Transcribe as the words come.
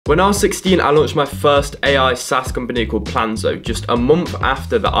When I was 16, I launched my first AI SaaS company called Planzo just a month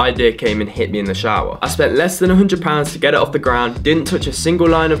after the idea came and hit me in the shower. I spent less than £100 to get it off the ground, didn't touch a single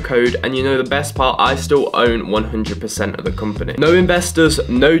line of code, and you know the best part, I still own 100% of the company. No investors,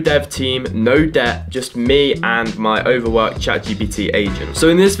 no dev team, no debt, just me and my overworked ChatGPT agent. So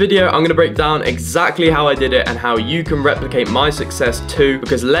in this video, I'm gonna break down exactly how I did it and how you can replicate my success too,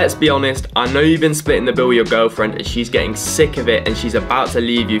 because let's be honest, I know you've been splitting the bill with your girlfriend and she's getting sick of it and she's about to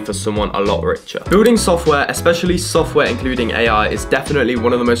leave you for someone a lot richer. Building software, especially software including AI, is definitely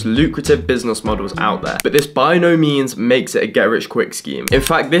one of the most lucrative business models out there, but this by no means makes it a get-rich-quick scheme. In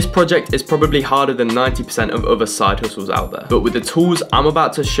fact, this project is probably harder than 90% of other side hustles out there, but with the tools I'm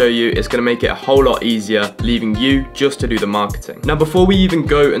about to show you, it's going to make it a whole lot easier, leaving you just to do the marketing. Now, before we even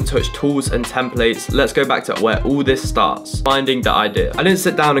go and touch tools and templates, let's go back to where all this starts, finding the idea. I didn't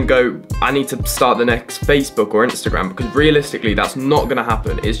sit down and go, I need to start the next Facebook or Instagram, because realistically, that's not going to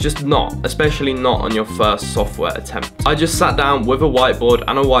happen. It's just not, especially not on your first software attempt. I just sat down with a whiteboard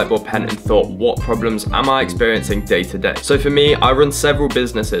and a whiteboard pen and thought, what problems am I experiencing day to day? So for me, I run several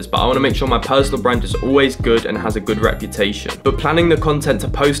businesses, but I want to make sure my personal brand is always good and has a good reputation. But planning the content to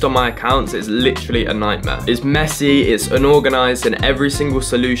post on my accounts is literally a nightmare. It's messy, it's unorganized, and every single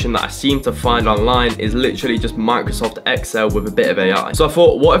solution that I seem to find online is literally just Microsoft Excel with a bit of AI. So I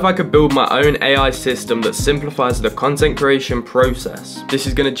thought, what if I could build my own AI system that simplifies the content creation process? This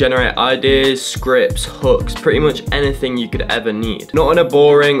is going to generate ideas, scripts, hooks, pretty much anything you could ever need. Not in a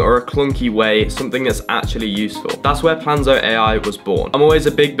boring or a clunky way, something that's actually useful. That's where Planzo AI was born. I'm always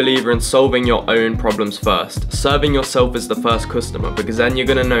a big believer in solving your own problems first, serving yourself as the first customer, because then you're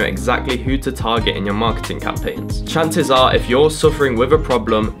going to know exactly who to target in your marketing campaigns. Chances are, if you're suffering with a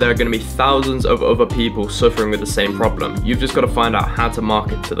problem, there are going to be thousands of other people suffering with the same problem. You've just got to find out how to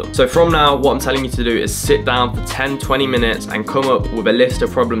market to them. So from now, what I'm telling you to do is sit down for 10-20 minutes and come up with a list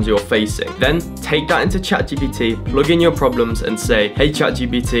of problems you're facing. Then take that into ChatGPT, plug in your problems and say, hey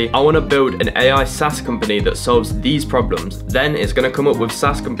ChatGPT, I want to build an AI SaaS company that solves these problems. Then it's going to come up with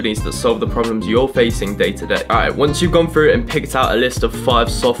SaaS companies that solve the problems you're facing day to day. Alright, once you've gone through and picked out a list of 5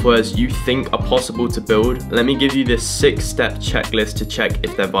 softwares you think are possible to build, let me give you this 6-step checklist to check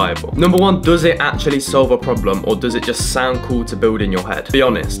if they're viable. Number 1, does it actually solve a problem, or does it just sound cool to build in your head? Be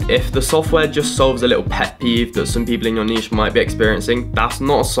honest, if the software just solves a little pet peeve that some people in your niche might be experiencing, that's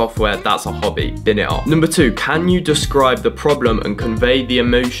not a software, that's a hobby. Bin it off. Number 2, can you describe the problem and convey the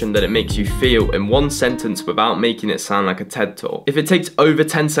emotion that it makes you feel in one sentence without making it sound like a TED talk? If it takes over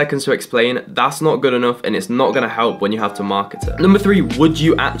 10 seconds to explain, that's not good enough and it's not going to help when you have to market it. Number 3, would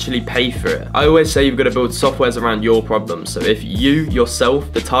you actually pay for it? I always say you've got to build softwares around your problems, so if you,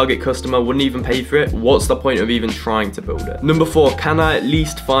 yourself, the target customer, wouldn't even pay for it, what's the point of even trying to build it? Number 4, can I at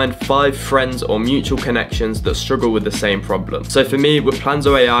least find 5 friends or mutual connections that struggle with the same problem? So for me, with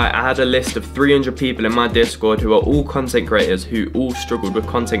Planzo AI, I had a list of 300 people in my Discord who are all content creators who all struggled with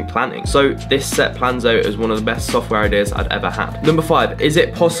content planning. So this set Planzo as one of the best software ideas I'd ever had. Number 5, is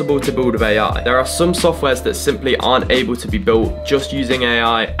it possible to build with AI? There are some softwares that simply aren't able to be built just using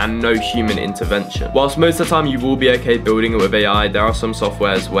AI and no human intervention. Whilst most of the time you will be okay building it with AI, there are some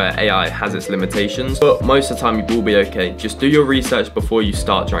softwares where AI has its limitations, but most of the time you will be okay. Just do your research before you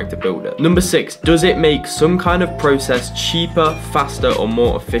start trying to build it. Number 6, does it make some kind of process cheaper, faster, or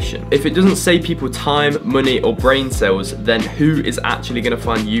more efficient? If it doesn't save people time, money, or brain cells, then who is actually going to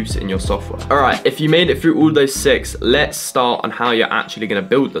find use in your software? Alright, if you made it through all those 6, let's start on how you're actually going to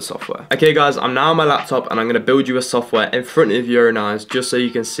build the software. Okay guys, I'm now on my laptop and I'm going to build you a software in front of your own eyes just so you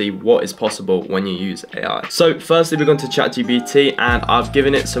can see what is possible when you use AI. So firstly, we're going to ChatGPT and I've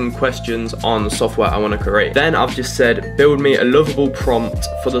given it some questions on the software I want to create. Then I've just said, build me a lovable prompt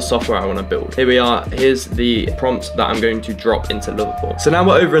for the software I want to build. Here we are. Here's the prompt that I'm going to drop into Lovable. So now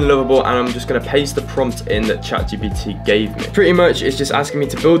we're over in Lovable and I'm just going to paste the prompt in that ChatGPT gave me. Pretty much it's just asking me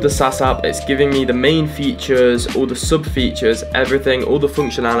to build the SaaS app. It's giving me the main features, all the sub features, everything, all the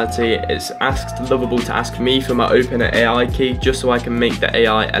functionality. It's asked Lovable to ask me for my open AI key just so I can make the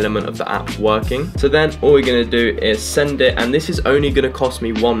AI element of the app working. So then all we're going to do is send it, and this is only going to cost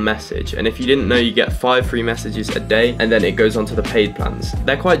me 1 message, and if you didn't know, you get 5 free messages a day and then it goes on to the paid plans.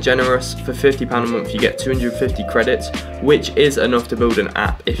 They're quite generous. For £50 a month you get 250 credits, which is enough to build an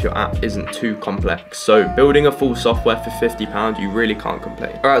app if your app isn't too complex. So building a full software for £50, you really can't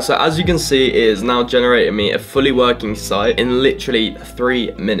complain. Alright, so as you can see, it is now generating me a fully working site in literally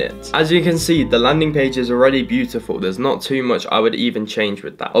 3 minutes. As you can see, the landing page is already beautiful. There's not too much I would even change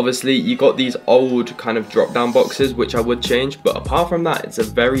with that. Obviously, you got these old kind of drop down boxes, which I would change, but apart from that, it's a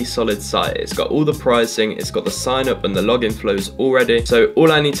very solid site. It's got all the pricing, it's got the sign up and the login flows already. So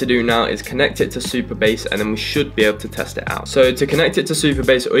all I need to do now is connect it to Supabase and then we should be able to test it out. So to connect it to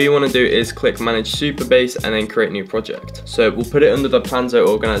Supabase, all you want to do is click manage Supabase and then create new project. So we'll put it under the Planzo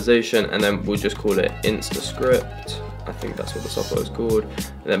organization and then we'll just call it InstaScript. I think that's what the software is called.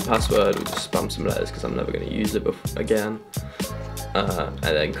 And then password, we'll just spam some letters because I'm never going to use it again. And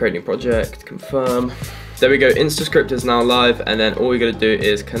then create new project, confirm. There we go, InstaScript is now live, and then all we gotta do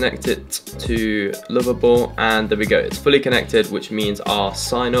is connect it to Lovable, and there we go, it's fully connected, which means our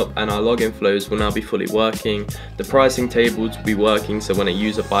sign up and our login flows will now be fully working. The pricing tables will be working, so when a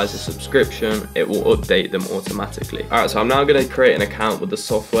user buys a subscription, it will update them automatically. Alright, so I'm now gonna create an account with the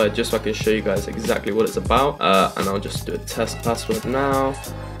software just so I can show you guys exactly what it's about, and I'll just do a test password now.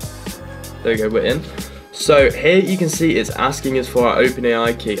 There we go, we're in. So here you can see it's asking us for our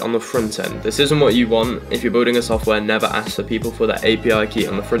OpenAI key on the front end. This isn't what you want. If you're building a software, never ask for people for their API key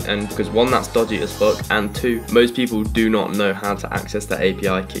on the front end, because one, that's dodgy as fuck, and two, most people do not know how to access the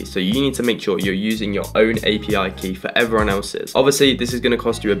API key. So you need to make sure you're using your own API key for everyone else's. Obviously, this is going to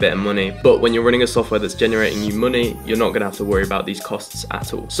cost you a bit of money, but when you're running a software that's generating you money, you're not going to have to worry about these costs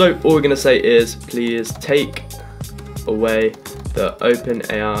at all. So all we're going to say is, please take away the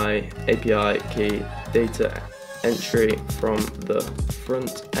OpenAI API key data entry from the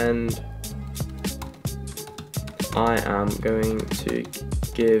front end. I am going to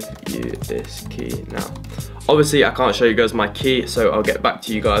give you this key now. Obviously, I can't show you guys my key, so I'll get back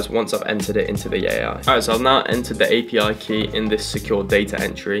to you guys once I've entered it into the AI. Alright, so I've now entered the API key in this secure data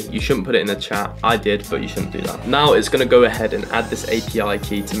entry. You shouldn't put it in the chat. I did, but you shouldn't do that. Now it's going to go ahead and add this API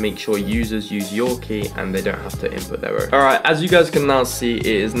key to make sure users use your key and they don't have to input their own. Alright, as you guys can now see, it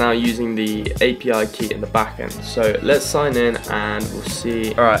is now using the API key in the back end. So let's sign in and we'll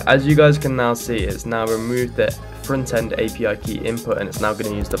see. Alright, as you guys can now see, it's now removed the front end API key input and it's now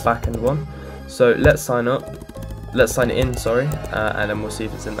going to use the back end one. So let's sign in, and then we'll see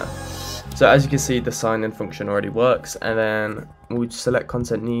if it's in there. So as you can see, the sign in function already works, and then we'll select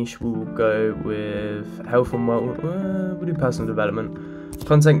content niche. We'll go with health and we'll do personal development.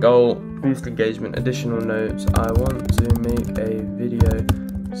 Content goal, boost engagement, additional notes. I want to make a video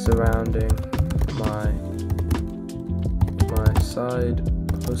surrounding my side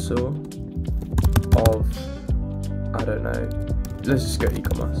hustle of, I don't know, let's just go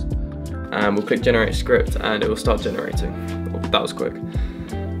e-commerce. And we'll click generate script and it will start generating. Oh, that was quick.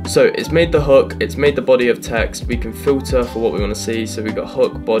 So it's made the hook, it's made the body of text. We can filter for what we want to see. So we've got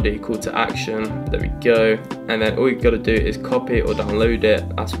hook, body, call to action. There we go. And then all you've got to do is copy or download it.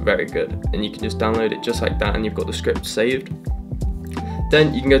 That's very good. And you can just download it just like that and you've got the script saved.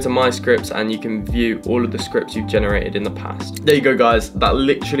 Then you can go to my scripts and you can view all of the scripts you've generated in the past. There you go, guys. That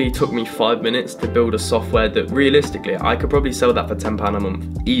literally took me 5 minutes to build a software that realistically I could probably sell that for £10 a month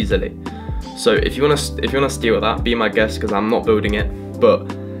easily. So if you want to steal that, be my guest, because I'm not building it. But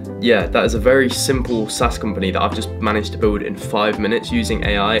yeah, that is a very simple SaaS company that I've just managed to build in 5 minutes using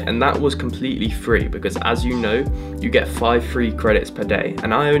AI, and that was completely free because, as you know, you get 5 free credits per day,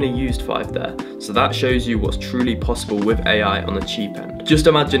 and I only used 5 there. So that shows you what's truly possible with AI on the cheap end. Just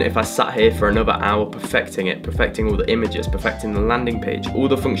imagine if I sat here for another hour perfecting it, perfecting all the images, perfecting the landing page, all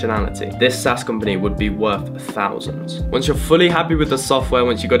the functionality. This SaaS company would be worth thousands. Once you're fully happy with the software,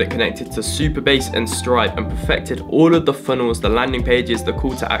 once you got it connected to Supabase and Stripe and perfected all of the funnels, the landing pages, the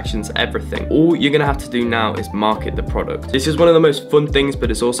call to actions, everything, all you're gonna have to do now is market the product. This is one of the most fun things,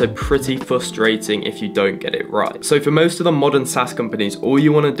 but it's also pretty frustrating if you don't get it right. So for most of the modern SaaS companies, all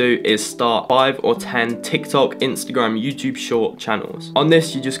you wanna do is start 5 or 10 TikTok, Instagram, YouTube short channels. On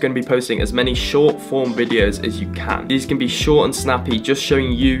this, you're just gonna be posting as many short form videos as you can. These can be short and snappy, just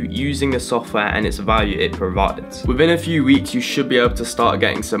showing you using the software and its value it provides. Within a few weeks, you should be able to start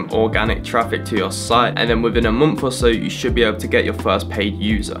getting some organic traffic to your site, and then within a month or so, you should be able to get your first paid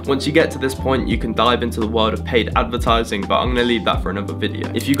user. Once you get to this point, you can dive into the world of paid advertising, but I'm gonna leave that for another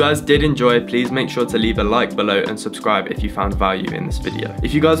video. If you guys did enjoy, please make sure to leave a like below and subscribe if you found value in this video.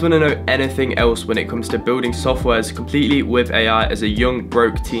 If you guys wanna know anything else when it comes to building softwares completely with AI as a young,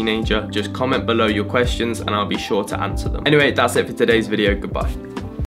 broke teenager, just comment below your questions and I'll be sure to answer them. Anyway, that's it for today's video. Goodbye.